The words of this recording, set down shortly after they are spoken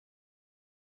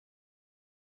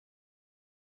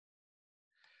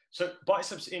So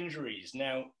biceps injuries.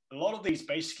 Now, a lot of these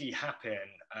basically happen.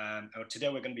 Today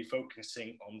we're going to be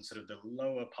focusing on sort of the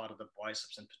lower part of the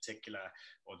biceps in particular,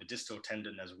 or the distal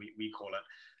tendon as we call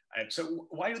it. So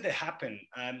why do they happen?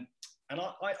 And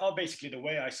I basically, the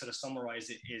way I sort of summarize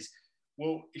it is,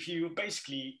 well, if you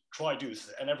basically try to do this,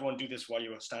 and everyone do this while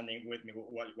you're standing with me,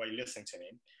 while you're listening to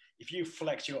me, if you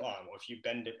flex your arm or if you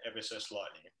bend it ever so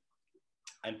slightly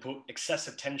and put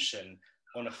excessive tension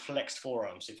on a flexed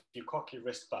forearm, so if you cock your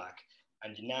wrist back,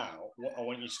 and now what I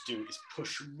want you to do is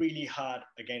push really hard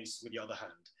against with the other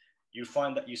hand, you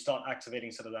find that you start activating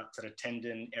sort of that sort of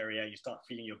tendon area, you start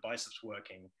feeling your biceps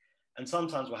working. And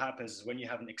sometimes what happens is when you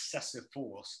have an excessive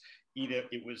force, either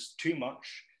it was too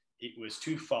much, it was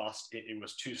too fast, it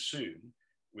was too soon,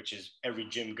 which is every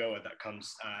gym goer that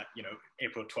comes,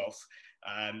 April 12th.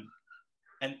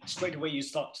 And straight away you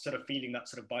start sort of feeling that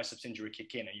sort of biceps injury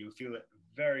kick in, and you feel it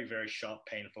very, very sharp,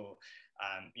 painful.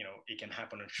 It can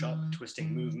happen on sharp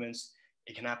twisting movements.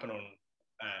 It can happen on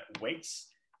weights.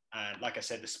 And like I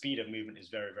said, the speed of movement is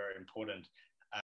very, very important.